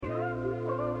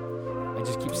I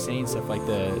just keep saying stuff like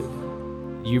the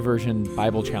YouVersion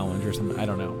Bible Challenge or something. I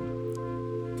don't know.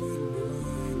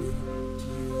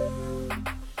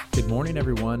 Good morning,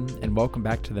 everyone, and welcome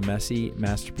back to the Messy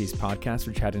Masterpiece Podcast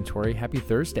with Chad and Tori. Happy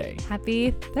Thursday. Happy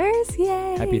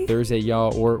Thursday. Happy Thursday,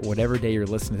 y'all, or whatever day you're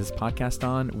listening to this podcast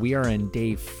on. We are in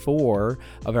day 4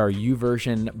 of our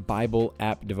YouVersion Bible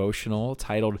app devotional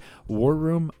titled War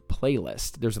Room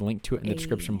Playlist. There's a link to it in the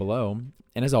description below.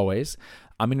 And as always,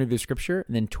 I'm going to read the scripture,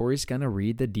 and then Tori's going to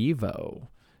read the Devo.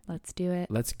 Let's do it.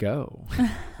 Let's go.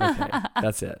 Okay,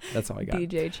 that's it. That's all I got.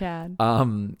 DJ Chad.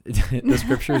 The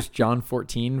scripture is John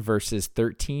 14, verses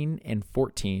 13 and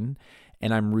 14,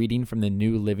 and I'm reading from the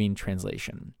New Living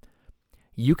Translation.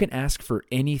 You can ask for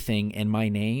anything in my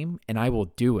name, and I will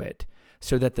do it,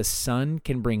 so that the Son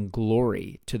can bring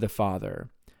glory to the Father.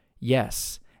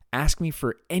 Yes, ask me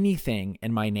for anything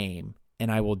in my name,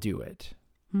 and I will do it.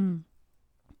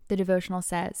 The devotional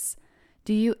says,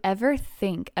 do you ever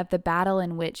think of the battle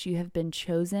in which you have been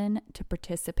chosen to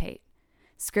participate?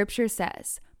 Scripture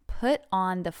says, put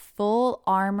on the full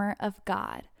armor of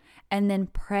God and then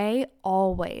pray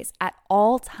always at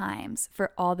all times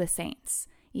for all the saints.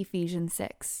 Ephesians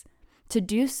 6. To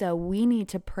do so, we need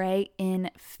to pray in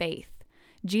faith.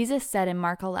 Jesus said in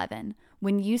Mark 11,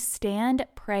 when you stand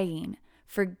praying,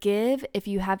 forgive if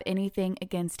you have anything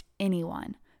against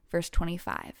anyone. Verse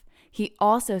 25. He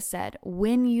also said,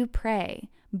 when you pray,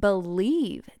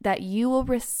 believe that you will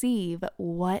receive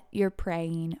what you're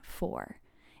praying for.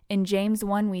 In James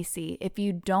 1, we see, if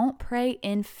you don't pray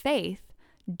in faith,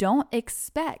 don't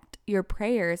expect your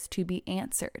prayers to be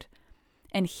answered.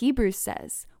 And Hebrews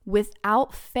says,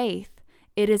 without faith,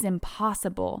 it is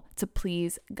impossible to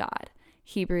please God.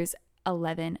 Hebrews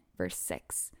 11, verse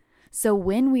 6. So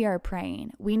when we are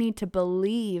praying, we need to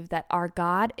believe that our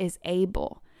God is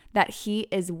able, that he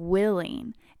is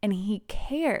willing, and he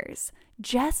cares,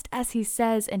 just as he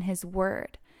says in his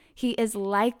word. He is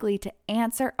likely to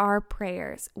answer our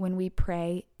prayers when we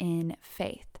pray in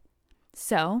faith.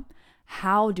 So,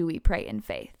 how do we pray in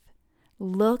faith?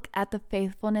 Look at the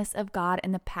faithfulness of God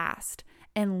in the past,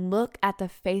 and look at the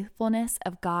faithfulness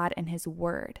of God in his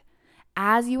word.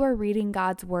 As you are reading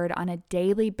God's word on a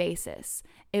daily basis,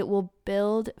 it will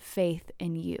build faith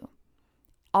in you.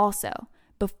 Also,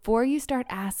 before you start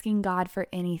asking God for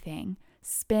anything,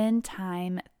 spend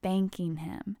time thanking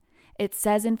him. It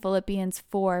says in Philippians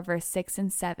 4, verse 6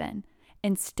 and 7,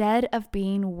 instead of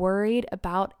being worried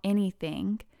about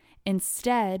anything,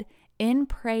 instead, in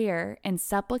prayer and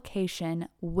supplication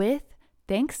with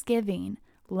thanksgiving,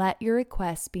 let your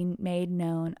requests be made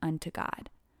known unto God.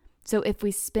 So if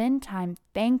we spend time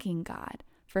thanking God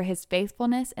for his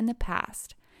faithfulness in the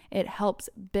past, it helps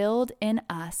build in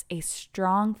us a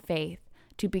strong faith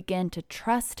to begin to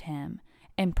trust him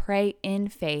and pray in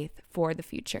faith for the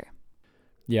future.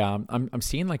 Yeah, I'm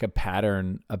seeing like a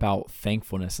pattern about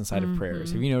thankfulness inside of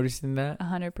prayers. Have you noticed that?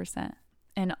 100%.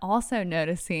 And also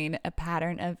noticing a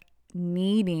pattern of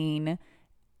needing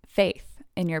faith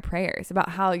in your prayers, about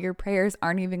how your prayers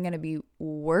aren't even going to be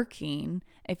working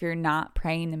if you're not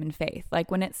praying them in faith.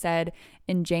 Like when it said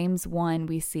in James 1,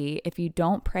 we see, if you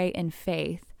don't pray in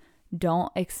faith,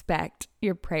 don't expect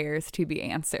your prayers to be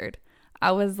answered.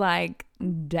 I was like,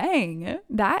 dang,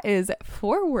 that is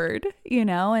forward,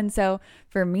 And so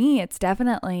for me, it's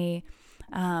definitely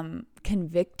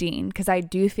convicting, because I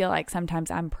do feel like sometimes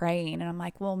I'm praying and I'm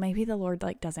like, well, maybe the Lord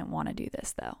doesn't want to do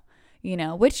this though,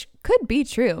 which could be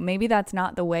true. Maybe that's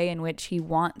not the way in which he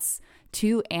wants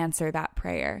to answer that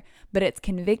prayer, but it's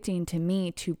convicting to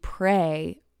me to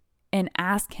pray and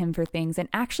ask him for things and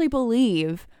actually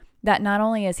believe that not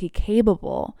only is he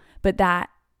capable, but that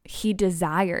he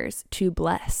desires to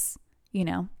bless,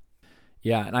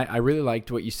 Yeah, and I really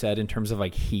liked what you said in terms of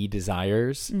he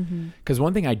desires. Because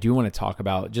one thing I do want to talk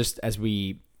about, just as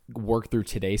we work through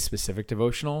today's specific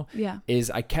devotional,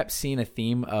 is I kept seeing a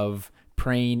theme of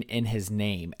praying in his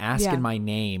name. Ask in my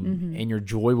name and your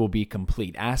joy will be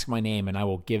complete. Ask my name and I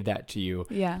will give that to you.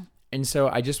 Yeah. And so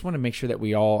I just want to make sure that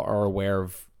we all are aware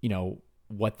of,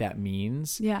 what that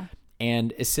means. Yeah.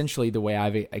 And essentially the way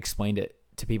I've explained it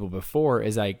to people before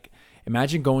is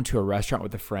imagine going to a restaurant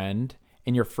with a friend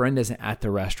and your friend isn't at the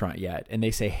restaurant yet. And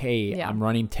they say, hey, I'm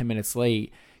running 10 minutes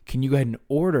late. Can you go ahead and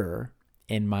order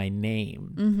in my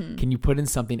name? Can you put in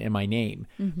something in my name?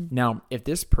 Now, if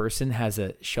this person has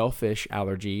a shellfish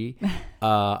allergy,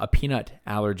 a peanut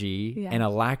allergy, and a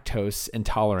lactose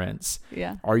intolerance,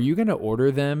 are you going to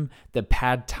order them the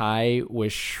pad thai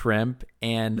with shrimp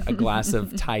and a glass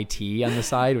of Thai tea on the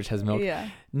side, which has milk?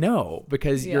 No,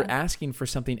 because you're asking for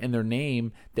something in their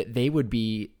name that they would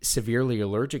be severely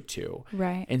allergic to.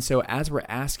 Right. And so as we're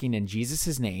asking in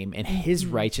Jesus' name and his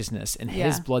righteousness and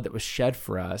his blood that was shed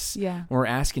for us, when we're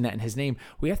asking that in his name,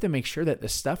 we have to make sure that the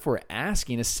stuff we're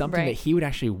asking is something that he would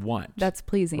actually want. That's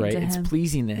pleasing to him. It's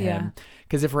pleasing to him.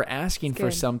 Because if we're asking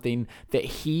for something that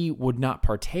he would not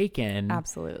partake in,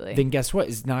 then guess what?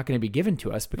 It's not going to be given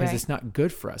to us because it's not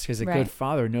good for us, because a good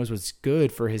father knows what's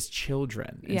good for his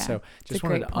children. And so just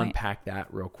wanted to unpack that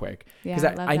real quick. Because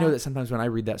I know that sometimes when I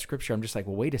read that scripture, I'm just like,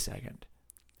 well, wait a second.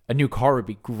 A new car would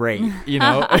be great, you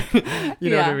know?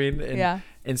 You know what I mean?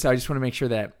 And so I just want to make sure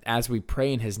that as we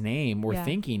pray in his name, we're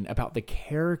thinking about the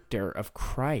character of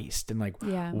Christ and like,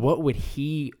 what would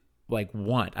he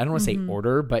want? I don't want to say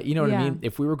order, but you know what I mean?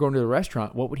 If we were going to the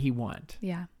restaurant, what would he want?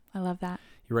 Yeah, I love that.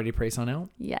 You ready to pray on out?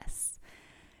 Yes.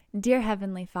 Dear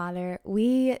Heavenly Father,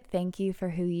 we thank you for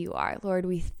who you are. Lord,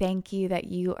 we thank you that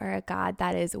you are a God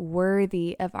that is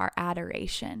worthy of our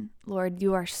adoration. Lord,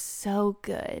 you are so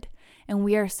good, and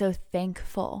we are so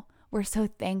thankful. We're so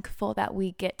thankful that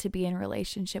we get to be in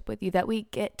relationship with you, that we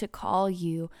get to call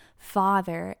you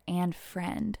Father and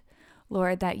friend.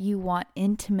 Lord, that you want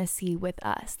intimacy with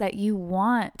us, that you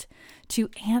want to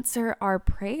answer our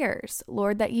prayers.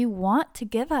 Lord, that you want to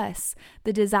give us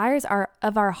the desires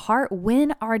of our heart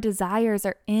when our desires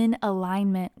are in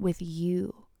alignment with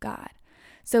you, God.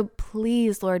 So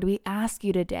please, Lord, we ask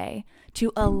you today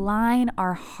to align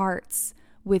our hearts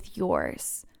with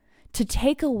yours, to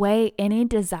take away any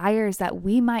desires that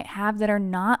we might have that are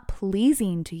not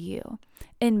pleasing to you,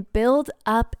 and build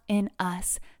up in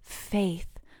us faith,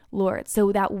 Lord,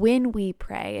 so that when we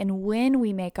pray and when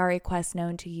we make our requests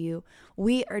known to you,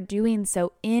 we are doing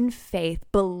so in faith,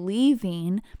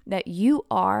 believing that you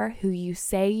are who you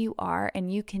say you are and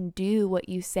you can do what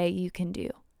you say you can do.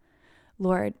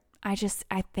 Lord, I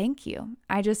thank you.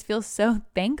 I just feel so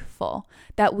thankful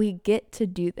that we get to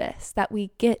do this, that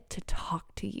we get to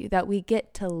talk to you, that we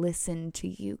get to listen to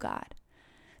you, God.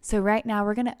 So right now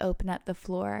we're going to open up the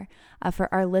floor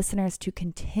for our listeners to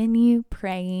continue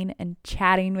praying and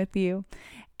chatting with you.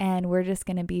 And we're just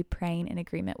going to be praying in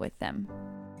agreement with them.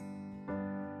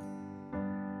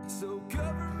 So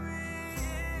cover me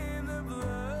in the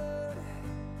blood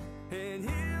and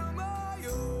heal my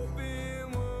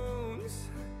open wounds.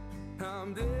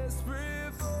 I'm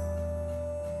desperate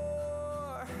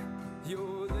for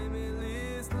your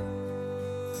limitless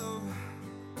love.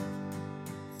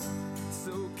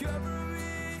 So cover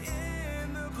me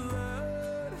in the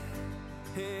blood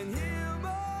and heal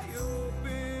my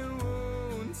open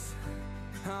wounds.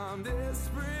 I'm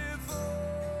desperate for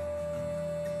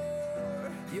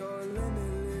your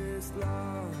limitless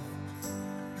love.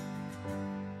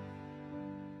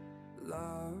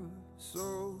 Love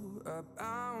so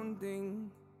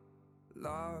abounding,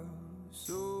 love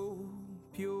so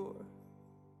pure,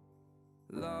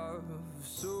 love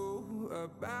so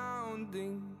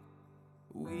abounding,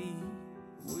 we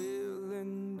will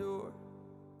endure.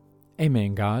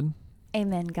 Amen, God.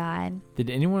 Amen, God. Did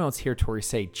anyone else hear Tori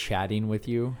say chatting with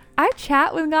you? I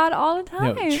chat with God all the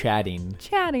time. No, chatting.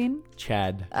 Chatting.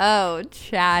 Chad. Oh,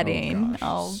 chatting.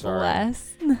 Oh,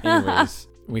 bless. Anyways,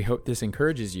 we hope this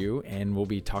encourages you, and we'll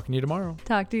be talking to you tomorrow.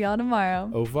 Talk to y'all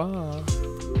tomorrow. Au revoir.